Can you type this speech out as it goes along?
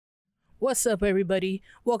What's up, everybody?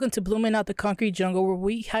 Welcome to Blooming Out the Concrete Jungle, where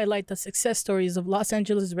we highlight the success stories of Los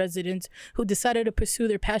Angeles residents who decided to pursue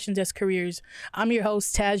their passions as careers. I'm your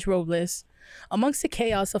host, Taj Robles. Amongst the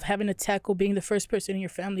chaos of having to tackle being the first person in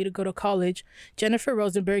your family to go to college, Jennifer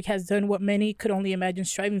Rosenberg has done what many could only imagine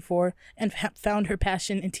striving for and found her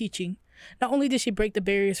passion in teaching. Not only did she break the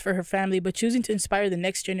barriers for her family, but choosing to inspire the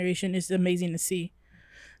next generation is amazing to see.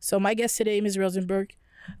 So my guest today, Ms. Rosenberg,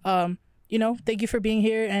 thank you for being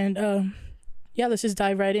here. And let's just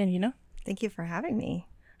dive right in. Thank you for having me.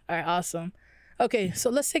 All right, awesome. Okay, so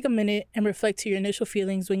let's take a minute and reflect to your initial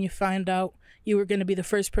feelings when you found out you were going to be the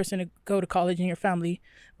first person to go to college in your family.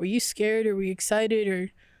 Were you scared or were you excited, or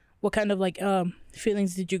what kind of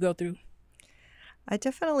feelings did you go through? I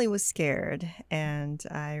definitely was scared, and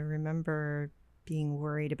I remember being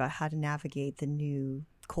worried about how to navigate the new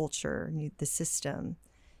culture, the system.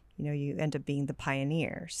 You end up being the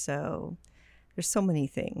pioneer. So there's so many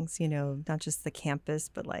things, not just the campus,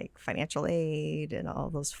 but like financial aid and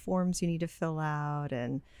all those forms you need to fill out.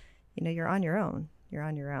 And, you're on your own.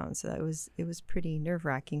 So it was pretty nerve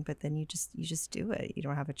wracking, but then you just do it. You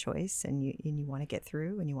don't have a choice, and you want to get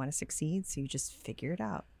through and you want to succeed. So you just figure it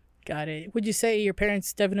out. Got it. Would you say your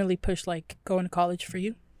parents definitely pushed going to college for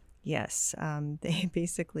you? Yes. They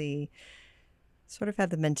basically sort of had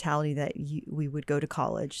the mentality that we would go to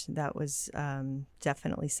college. That was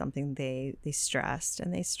definitely something they stressed,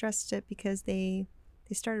 and they stressed it because they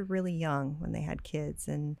started really young when they had kids,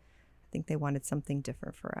 and I think they wanted something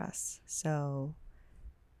different for us. So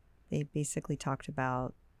they basically talked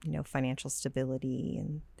about, financial stability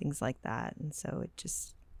and things like that. And so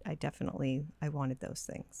I wanted those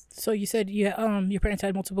things. So you said your parents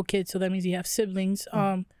had multiple kids, so that means you have siblings.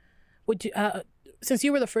 Would you since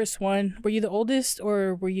you were the first one, were you the oldest,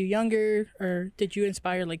 or were you younger, or did you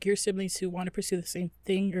inspire your siblings to want to pursue the same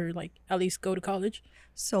thing, or at least go to college?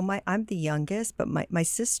 So I'm the youngest, but my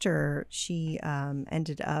sister, she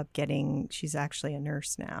ended up she's actually a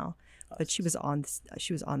nurse now, but she was on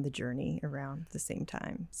the journey around the same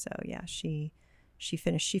time. So yeah, she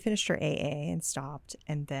finished her AA and stopped,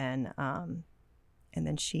 and then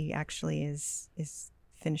she actually is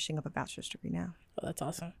finishing up a bachelor's degree now. Oh, that's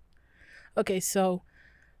awesome. Okay, so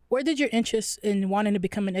where did your interest in wanting to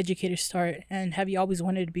become an educator start, and have you always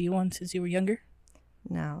wanted to be one since you were younger?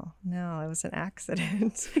 No, it was an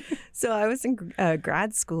accident. So I was in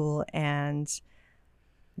grad school, and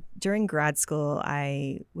during grad school,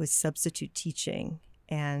 I was substitute teaching,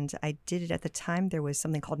 and I did it at the time. There was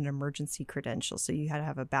something called an emergency credential. So you had to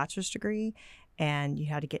have a bachelor's degree, and you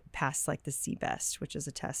had to get past the CBEST, which is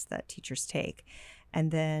a test that teachers take.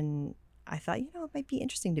 And then I thought, it might be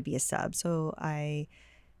interesting to be a sub. So I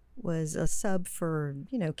was a sub for,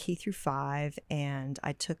 K through 5, and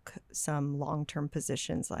I took some long-term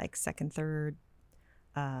positions like second, third,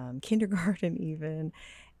 kindergarten even.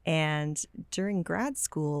 And during grad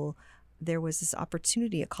school, there was this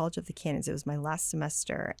opportunity at College of the Canyons. It was my last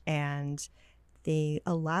semester, and they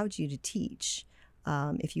allowed you to teach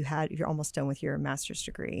if you're almost done with your master's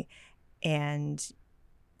degree. And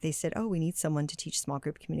they said, we need someone to teach small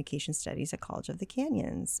group communication studies at College of the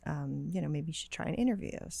Canyons. Maybe you should try an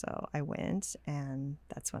interview. So I went, and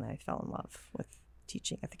that's when I fell in love with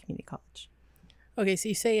teaching at the community college. Okay, so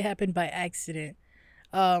you say it happened by accident.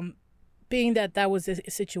 Being that was a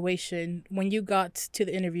situation, when you got to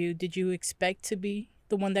the interview, did you expect to be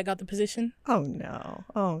the one that got the position? Oh, no.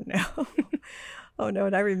 Oh, no.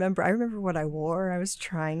 And I remember what I wore. I was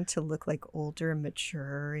trying to look older and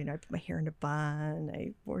mature. I put my hair in a bun.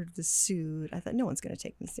 I wore the suit. I thought, no one's going to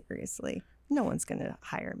take me seriously. No one's going to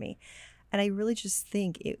hire me. And I really just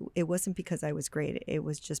think it wasn't because I was great. It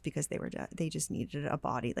was just because they just needed a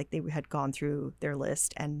body. They had gone through their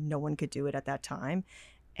list, and no one could do it at that time.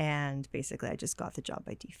 And basically, I just got the job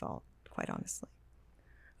by default, quite honestly.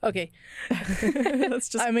 Okay. That's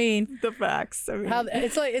just the facts.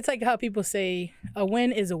 It's like how people say a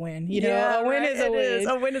win is a win. A win is a win.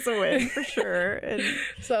 A win is a win, for sure. And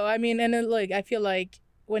so, and then I feel like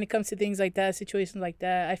when it comes to things like that, situations like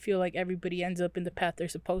that, I feel like everybody ends up in the path they're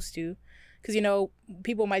supposed to. Because,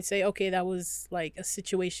 people might say, okay, that was a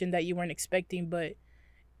situation that you weren't expecting, but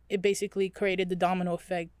it basically created the domino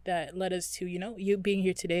effect that led us to, you being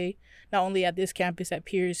here today, not only at this campus at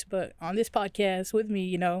Pierce, but on this podcast with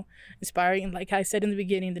me, inspiring, like I said in the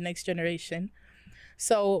beginning, the next generation.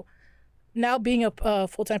 So now being a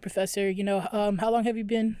full-time professor, how long have you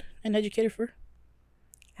been an educator for?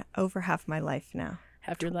 Over half my life now.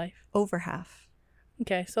 Half your life? Over half.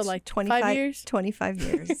 Okay, so 25 years? 25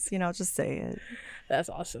 years, I'll just say it. That's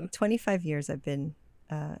awesome. 25 years I've been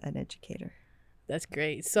an educator. That's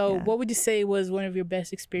great. So what would you say was one of your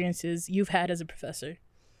best experiences you've had as a professor?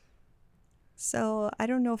 So I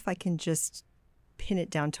don't know if I can just pin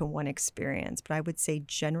it down to one experience, but I would say,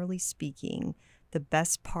 generally speaking, the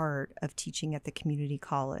best part of teaching at the community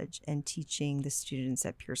college and teaching the students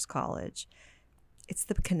at Pierce College, it's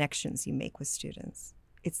the connections you make with students.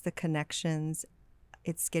 It's the connections.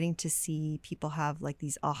 It's getting to see people have like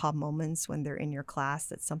these aha moments when they're in your class,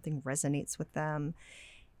 that something resonates with them.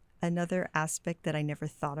 Another aspect that I never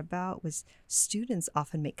thought about was students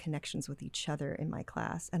often make connections with each other in my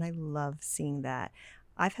class, and I love seeing that.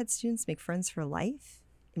 I've had students make friends for life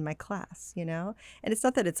in my class, and it's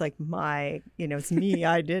not that it's like it's me,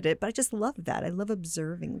 I did it, but I just love that. I love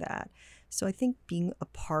observing that. So I think being a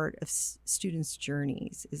part of students'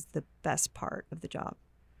 journeys is the best part of the job.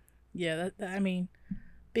 Yeah, I mean,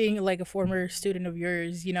 being like a former student of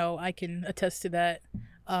yours, I can attest to that.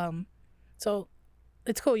 So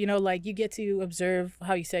it's cool, like you get to observe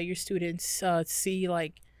how you say your students see,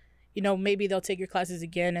 like, maybe they'll take your classes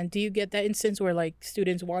again. And do you get that instance where like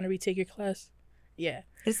students want to retake your class? Yeah.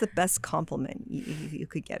 It's the best compliment you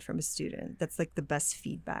could get from a student. That's like the best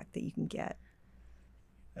feedback that you can get.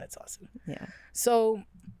 That's awesome. Yeah. So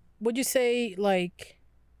would you say like,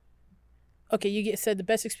 okay, said the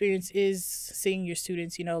best experience is seeing your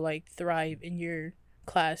students, like thrive in your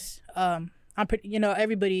class. I'm pretty,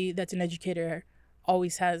 everybody that's an educator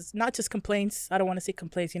always has not just complaints. I don't want to say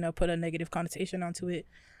complaints, put a negative connotation onto it.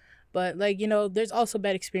 But like, there's also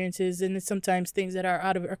bad experiences and sometimes things that are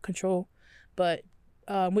out of our control. But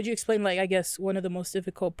would you explain, like, I guess, one of the most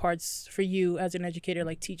difficult parts for you as an educator,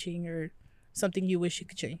 like teaching, or something you wish you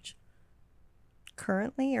could change?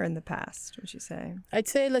 Currently or in the past, would you say? I'd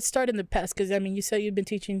say let's start in the past, because, I mean, you said you've been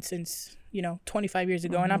teaching since, 25 years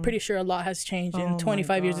ago, and I'm pretty sure a lot has changed in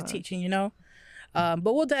 25 years of teaching, But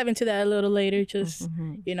we'll dive into that a little later. Just,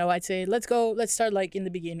 I'd say let's start like in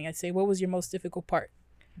the beginning. I'd say, what was your most difficult part?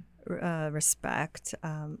 Respect.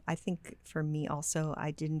 I think for me also,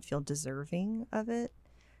 I didn't feel deserving of it,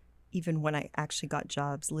 even when I actually got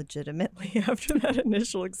jobs legitimately after that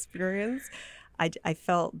initial experience. I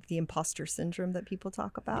felt the imposter syndrome that people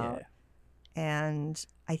talk about. Yeah. And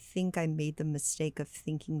I think I made the mistake of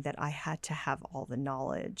thinking that I had to have all the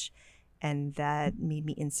knowledge, and that made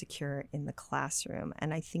me insecure in the classroom.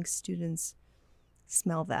 And I think students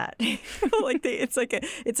smell that.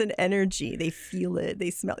 It's an energy. They feel it. They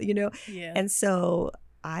smell, Yeah. And so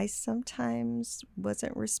I sometimes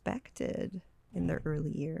wasn't respected in the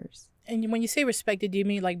early years. And when you say respected, do you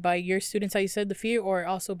mean like by your students, how you said, the fear, or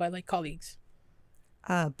also by like colleagues?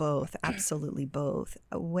 Both. Absolutely both.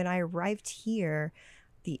 When I arrived here,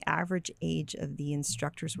 the average age of the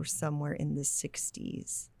instructors were somewhere in the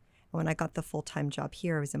 60s. When I got the full-time job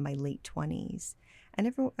here, I was in my late 20s.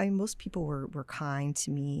 And most people were kind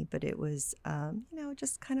to me, but it was,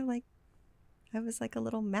 just kind of like I was like a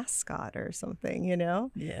little mascot or something,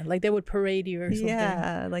 Yeah, like they would parade you or something.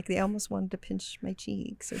 Yeah, like they almost wanted to pinch my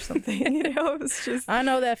cheeks or something, It was just... I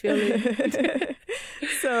know that feeling.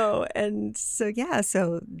 So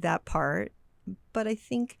that part. But I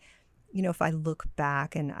think, if I look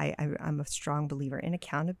back, and I'm a strong believer in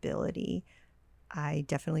accountability, I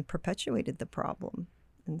definitely perpetuated the problem.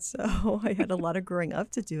 And so I had a lot of growing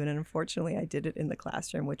up to do. And unfortunately, I did it in the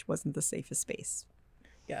classroom, which wasn't the safest space.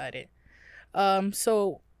 Got it.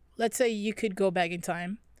 So let's say you could go back in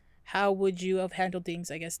time. How would you have handled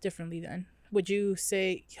things, I guess, differently then? Would you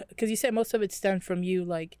say, because you said most of it stemmed from you,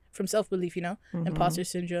 like from self-belief, imposter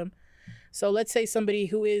syndrome. So let's say somebody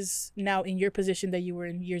who is now in your position that you were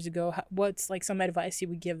in years ago, what's like some advice you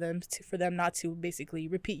would give them for them not to basically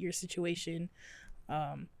repeat your situation?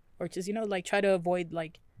 Or just, like try to avoid,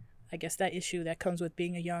 like, I guess, that issue that comes with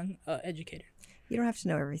being a young educator. You don't have to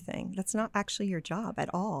know everything. That's not actually your job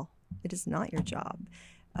at all. It is not your job.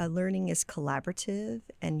 Learning is collaborative,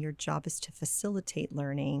 and your job is to facilitate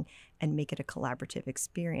learning and make it a collaborative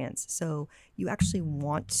experience. So you actually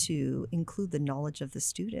want to include the knowledge of the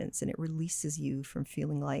students, and it releases you from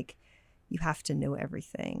feeling like you have to know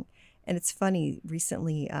everything. And it's funny,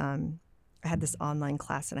 recently I had this online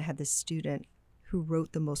class, and I had this student who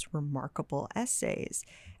wrote the most remarkable essays.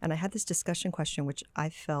 And I had this discussion question, which I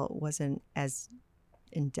felt wasn't as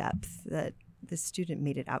in depth that the student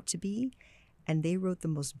made it out to be. And they wrote the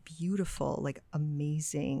most beautiful, like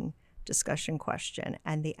amazing discussion question.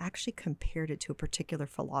 And they actually compared it to a particular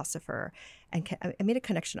philosopher. And I made a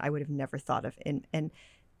connection I would have never thought of, and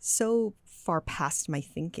so far past my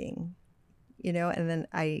thinking, And then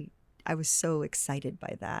I was so excited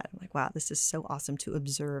by that. I'm like, wow, this is so awesome to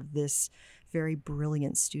observe this very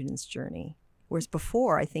brilliant student's journey. Whereas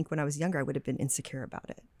before, I think when I was younger, I would have been insecure about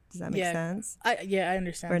it. Does that make sense? I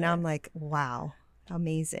understand. Where now I'm like, wow,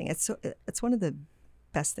 amazing. It's one of the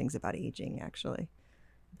best things about aging, actually.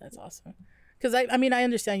 That's awesome. Because I mean, I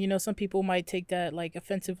understand, some people might take that like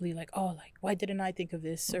offensively, like, oh, like, why didn't I think of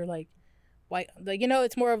this? Or like, why, like,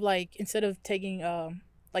 it's more of like, instead of taking,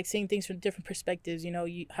 like seeing things from different perspectives,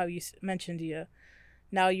 how you mentioned,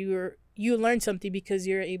 now you learn something because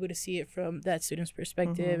you're able to see it from that student's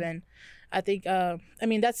perspective. Mm-hmm. And I think, I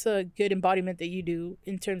mean, that's a good embodiment that you do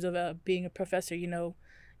in terms of being a professor.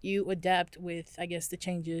 You adapt with, I guess, the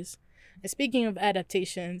changes. And speaking of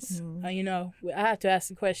adaptations, Mm-hmm. I have to ask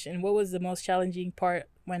the question: what was the most challenging part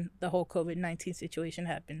when the whole COVID-19 situation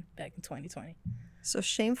happened back in 2020? So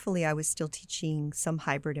shamefully, I was still teaching some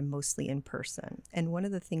hybrid and mostly in person. And one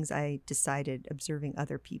of the things I decided observing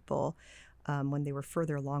other people when they were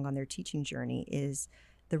further along on their teaching journey is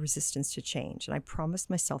the resistance to change. And I promised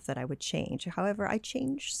myself that I would change. However, I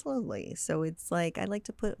change slowly. So it's like I like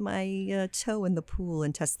to put my toe in the pool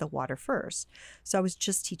and test the water first. So I was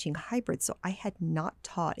just teaching hybrid. So I had not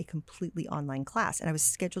taught a completely online class, and I was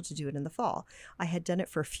scheduled to do it in the fall. I had done it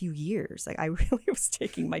for a few years. Like I really was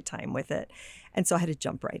taking my time with it. And so I had to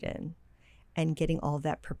jump right in and getting all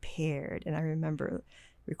that prepared. And I remember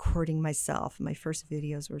recording myself. My first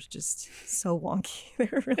videos were just so wonky. They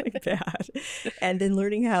were really bad. And then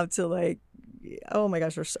learning how to like, oh my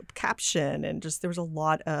gosh, there's caption, and just there was a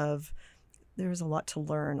lot to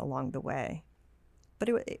learn along the way. But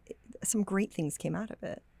some great things came out of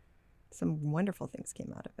it. Some wonderful things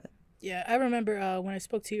came out of it. Yeah, I remember when I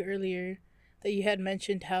spoke to you earlier that you had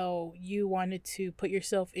mentioned how you wanted to put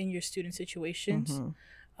yourself in your student situations.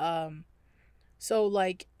 Mm-hmm. So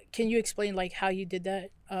like, can you explain like how you did that?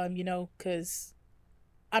 Because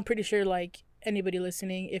I'm pretty sure like anybody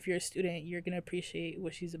listening, if you're a student, you're gonna appreciate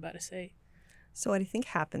what she's about to say. So what I think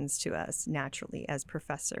happens to us naturally as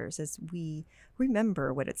professors is we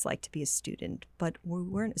remember what it's like to be a student, but we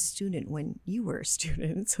weren't a student when you were a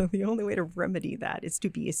student. So the only way to remedy that is to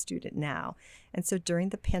be a student now. And so during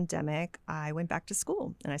the pandemic, I went back to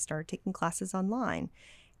school and I started taking classes online.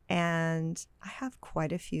 And I have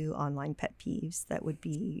quite a few online pet peeves that would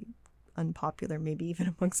be unpopular, maybe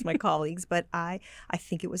even amongst my colleagues, but I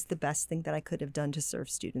think it was the best thing that I could have done to serve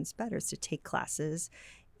students better, is to take classes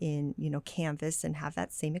in, Canvas and have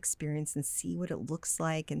that same experience and see what it looks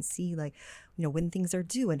like and see like, when things are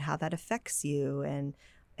due and how that affects you,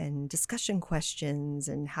 and discussion questions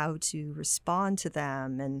and how to respond to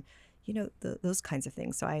them, and, those kinds of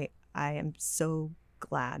things. So I am so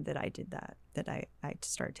glad that I did that I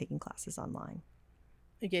started taking classes online.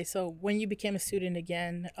 Okay, so when you became a student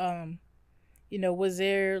again, was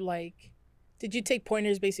there like, did you take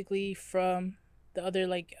pointers basically from the other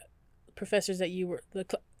like professors that you were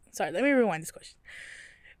sorry, let me rewind this question.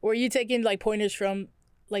 Were you taking like pointers from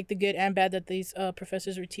like the good and bad that these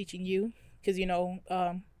professors were teaching you? Because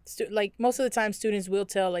like most of the time students will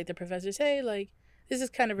tell like the professors, hey, like this is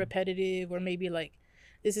kind of repetitive, or maybe like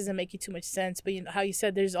this isn't making too much sense. But how you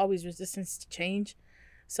said there's always resistance to change.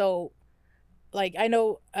 So like I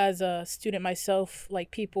know as a student myself,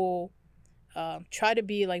 like people try to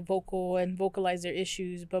be like vocal and vocalize their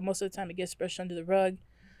issues, but most of the time it gets brushed under the rug.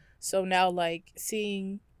 So now like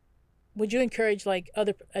would you encourage like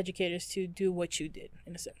other educators to do what you did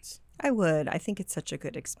in a sense? I would. I think it's such a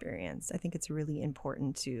good experience. I think it's really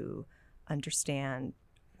important to understand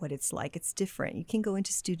what it's like. It's different. You can go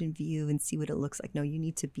into student view and see what it looks like. No, you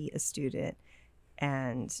need to be a student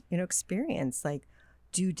and, experience like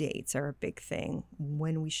due dates are a big thing.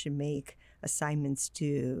 When we should make assignments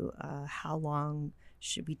due, how long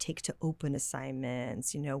should we take to open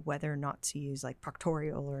assignments, whether or not to use like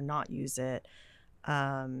proctorial or not use it,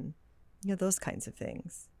 those kinds of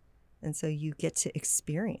things. And so you get to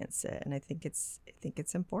experience it. And I think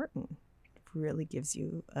it's important. It really gives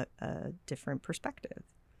you a different perspective.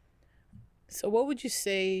 So what would you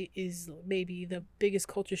say is maybe the biggest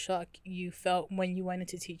culture shock you felt when you went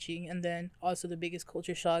into teaching, and then also the biggest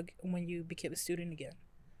culture shock when you became a student again?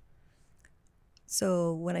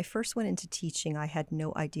 So when I first went into teaching, I had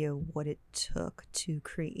no idea what it took to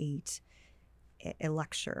create a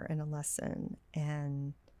lecture and a lesson,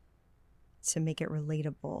 and to make it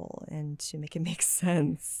relatable and to make it make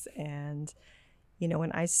sense. And,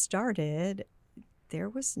 when I started, there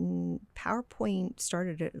was PowerPoint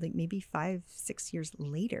started at like maybe 5-6 years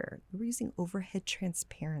later. We were using overhead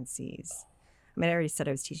transparencies. I mean, I already said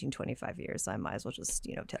I was teaching 25 years, so I might as well just,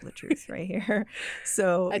 tell the truth right here.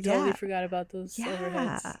 So I totally forgot about those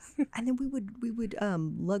overheads. And then we would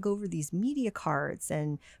lug over these media cards,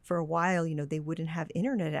 and for a while, they wouldn't have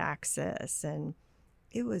internet access, and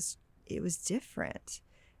it was different.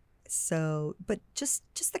 So, but just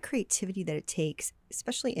the creativity that it takes,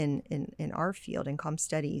 especially in our field in comm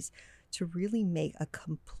studies, to really make a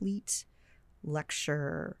complete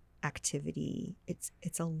lecture activity,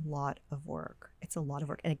 it's a lot of work. It's a lot of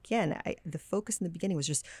work. And again, the focus in the beginning was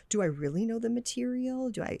just, do I really know the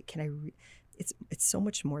material? It's so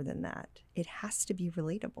much more than that. It has to be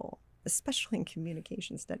relatable, especially in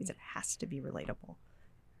communication studies. It has to be relatable.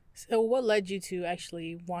 So what led you to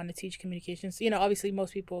actually want to teach communications? Obviously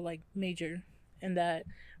most people like major in that,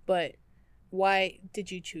 but why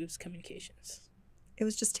did you choose communications? It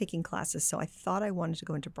was just taking classes. So I thought I wanted to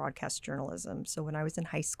go into broadcast journalism. So when I was in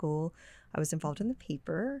high school, I was involved in the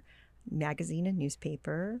paper, magazine and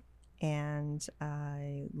newspaper, and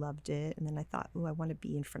I loved it. And then I thought, I want to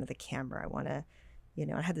be in front of the camera. I want to,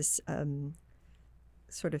 I had this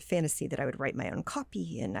sort of fantasy that I would write my own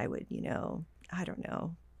copy and I would, I don't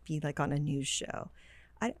know, be like on a news show.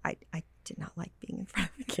 I did not like being in front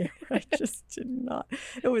of the camera. I just did not.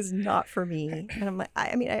 It was not for me. And I'm like,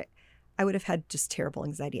 I would have had just terrible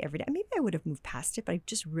anxiety every day. Maybe I would have moved past it, but I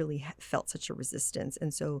just really felt such a resistance.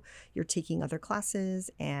 And so you're taking other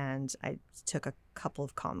classes, and I took a couple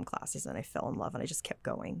of comm classes, and I fell in love, and I just kept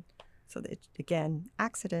going. So again,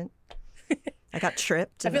 accident. I got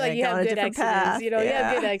tripped. I feel like you have good accidents. You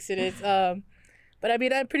have good accidents. But I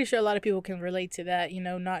mean, I'm pretty sure a lot of people can relate to that,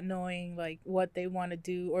 not knowing like what they want to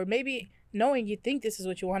do, or maybe knowing you think this is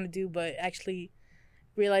what you want to do, but actually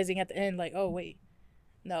realizing at the end, like, oh, wait,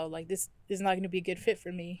 no, like this is not going to be a good fit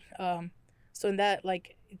for me. So in that,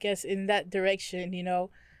 like, I guess in that direction,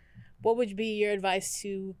 what would be your advice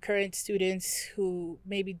to current students who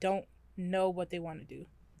maybe don't know what they want to do?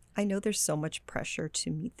 I know there's so much pressure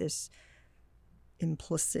to meet this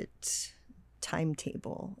implicit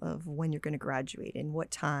timetable of when you're going to graduate and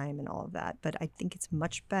what time and all of that. But I think it's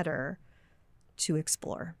much better to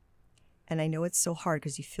explore. And I know it's so hard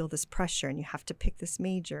because you feel this pressure and you have to pick this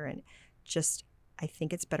major, and just, I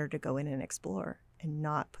think it's better to go in and explore and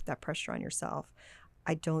not put that pressure on yourself.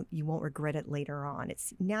 You won't regret it later on.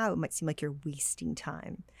 Now it might seem like you're wasting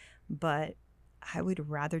time, but I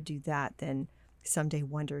would rather do that than someday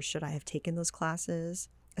wonder, should I have taken those classes?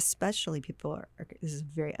 Especially this is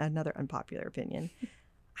another unpopular opinion.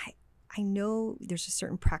 I know there's a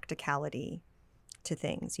certain practicality to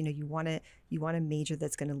things. You want a major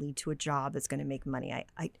that's going to lead to a job that's going to make money.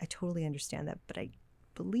 I totally understand that, but I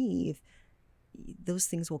believe those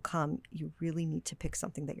things will come. You really need to pick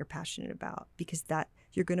something that you're passionate about, because that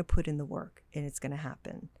you're going to put in the work and it's going to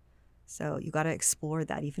happen. So you got to explore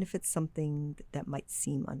that, even if it's something that might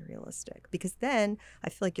seem unrealistic, because then I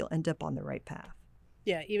feel like you'll end up on the right path.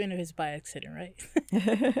 Yeah, even if it's by accident, right?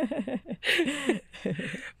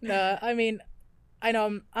 No, I mean, I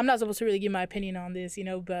know I'm not supposed to really give my opinion on this,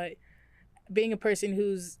 but being a person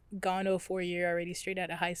who's gone to a 4-year already straight out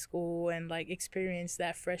of high school and like experienced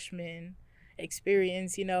that freshman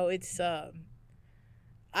experience, it's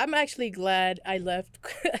I'm actually glad I left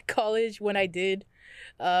college when I did,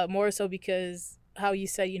 more so because how you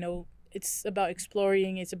said, it's about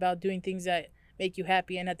exploring, it's about doing things that make you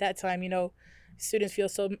happy. And at that time, students feel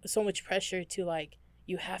so much pressure to like,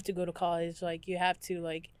 you have to go to college, like you have to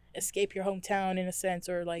like escape your hometown in a sense,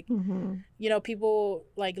 or like people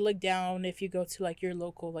like look down if you go to like your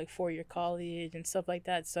local like 4-year college and stuff like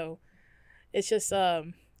that. So it's just I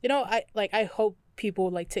hope people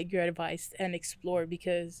like take your advice and explore,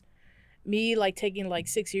 because me like taking like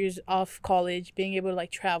 6 years off college, being able to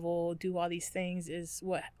like travel, do all these things is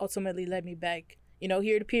what ultimately led me back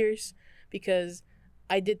here to Pierce, because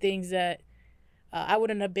I did things that I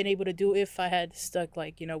wouldn't have been able to do if I had stuck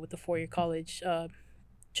like with the 4-year college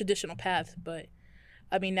traditional path. But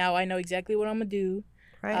I mean, now I know exactly what I'm gonna do,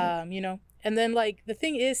 right? And then like the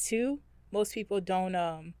thing is too, most people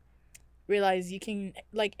don't realize you can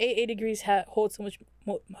like AA degrees hold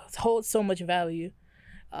so much value,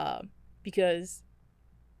 because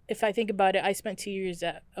if I think about it, I spent 2 years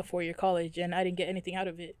at a 4-year college and I didn't get anything out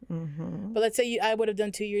of it. Mm-hmm. But let's say I would have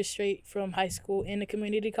done 2 years straight from high school in a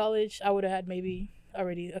community college, I would have had maybe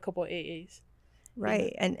already a couple of AAs.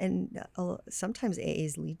 Right. And sometimes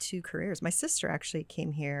AAs lead to careers. My sister actually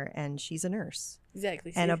came here and she's a nurse.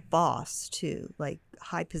 Exactly. And a boss too, like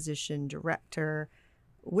high position director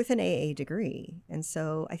with an AA degree. And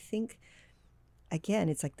so I think, again,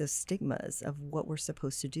 it's like those stigmas of what we're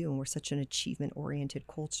supposed to do, and we're such an achievement-oriented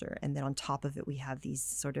culture. And then on top of it, we have these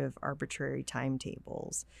sort of arbitrary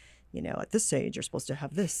timetables. At this age, you're supposed to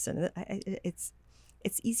have this, and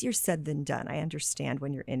it's easier said than done. I understand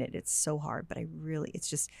when you're in it, it's so hard, but it's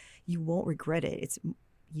just, you won't regret it.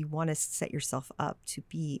 You want to set yourself up to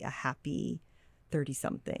be a happy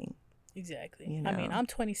 30-something. Exactly. I mean, I'm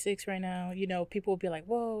 26 right now. People will be like,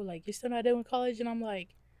 whoa, like you're still not done with college, and I'm like,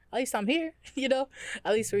 at least I'm here,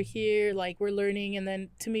 at least we're here, like we're learning. And then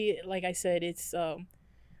to me, like I said, it's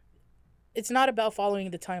it's not about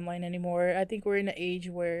following the timeline anymore. I think we're in an age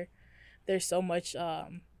where there's so much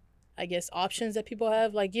I guess options that people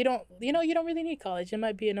have. Like you don't really need college. It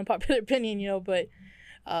might be an unpopular opinion, but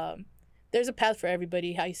um there's a path for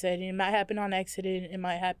everybody, how you said. And it might happen on accident, it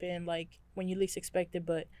might happen like when you least expect it,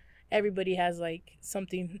 but everybody has like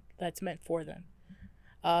something that's meant for them.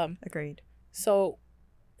 Agreed. So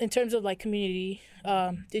in terms of like community,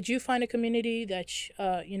 did you find a community that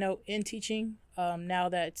in teaching, now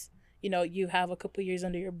that you have a couple years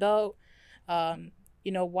under your belt?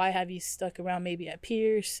 Why have you stuck around maybe at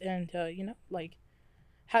Pierce? And like,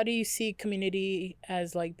 how do you see community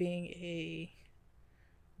as like being a,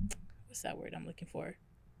 what's that word I'm looking for,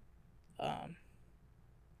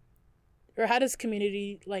 or how does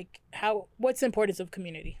community, like, what's the importance of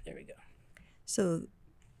community? There we go. So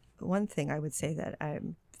one thing I would say that I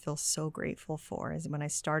feel so grateful for is when I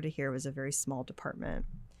started here, it was a very small department,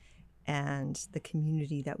 and the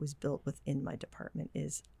community that was built within my department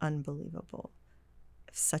is unbelievable.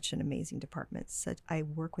 Such an amazing department. I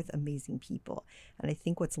work with amazing people. And I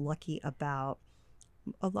think what's lucky about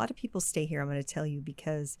a lot of people stay here, I'm going to tell you,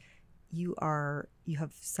 because you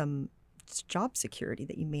have some job security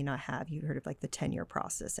that you may not have. You heard of like the tenure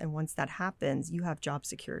process. And once that happens, you have job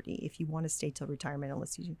security. If you want to stay till retirement,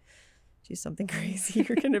 unless you do something crazy,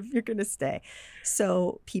 you're gonna stay.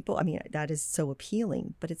 So people, I mean, that is so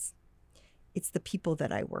appealing, but it's the people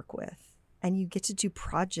that I work with. And you get to do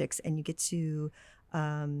projects, and you get to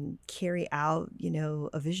carry out,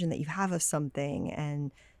 a vision that you have of something,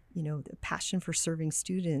 and, the passion for serving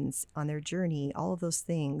students on their journey, all of those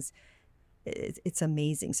things. It's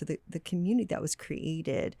amazing. So the community that was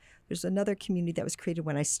created, there's another community that was created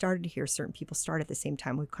when I started here. Certain people started at the same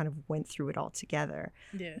time. We kind of went through it all together.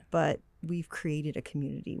 Yeah. But we've created a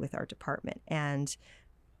community with our department. And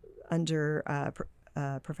under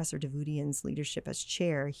Professor Davudian's leadership as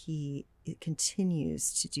chair, he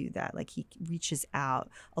continues to do that. Like he reaches out,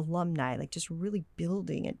 alumni, like just really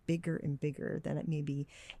building it bigger and bigger than it maybe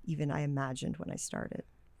even I imagined when I started.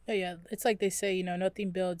 Oh yeah, it's like they say, nothing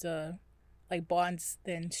builds like bonds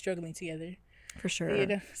than struggling together. For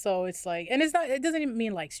sure. So it's like, and it doesn't even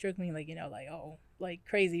mean like struggling like like, oh, like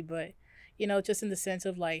crazy, but just in the sense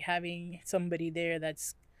of like having somebody there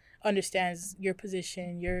that's understands your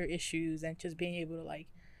position, your issues, and just being able to like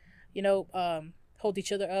hold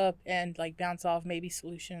each other up and like bounce off maybe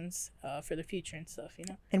solutions for the future and stuff.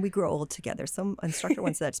 And we grow old together. Some instructor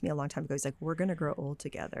once said that to me a long time ago. He's like, we're gonna grow old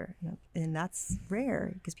together, and that's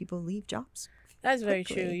rare because people leave jobs. That's very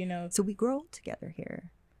true. So we grow old together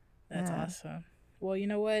here. That's awesome. Well, you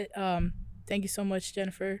know what? Thank you so much,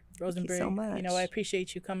 Jennifer Rosenberg. Thank you so much. I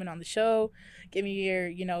appreciate you coming on the show, giving me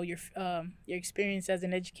your experience as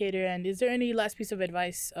an educator. And is there any last piece of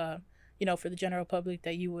advice, for the general public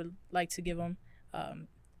that you would like to give them,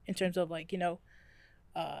 in terms of like,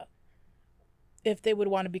 if they would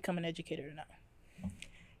want to become an educator or not?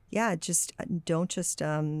 Yeah, just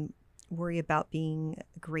don't worry about being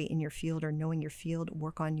great in your field or knowing your field.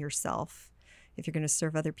 Work on yourself. If you're going to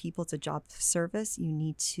serve other people, it's a job of service. You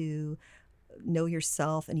need to know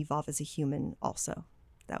yourself and evolve as a human also.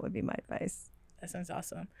 That would be my advice. That sounds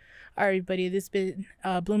awesome. All right, everybody. This has been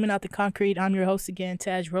Blooming Out the Concrete. I'm your host again,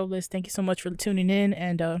 Taj Robles. Thank you so much for tuning in,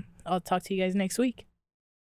 and I'll talk to you guys next week.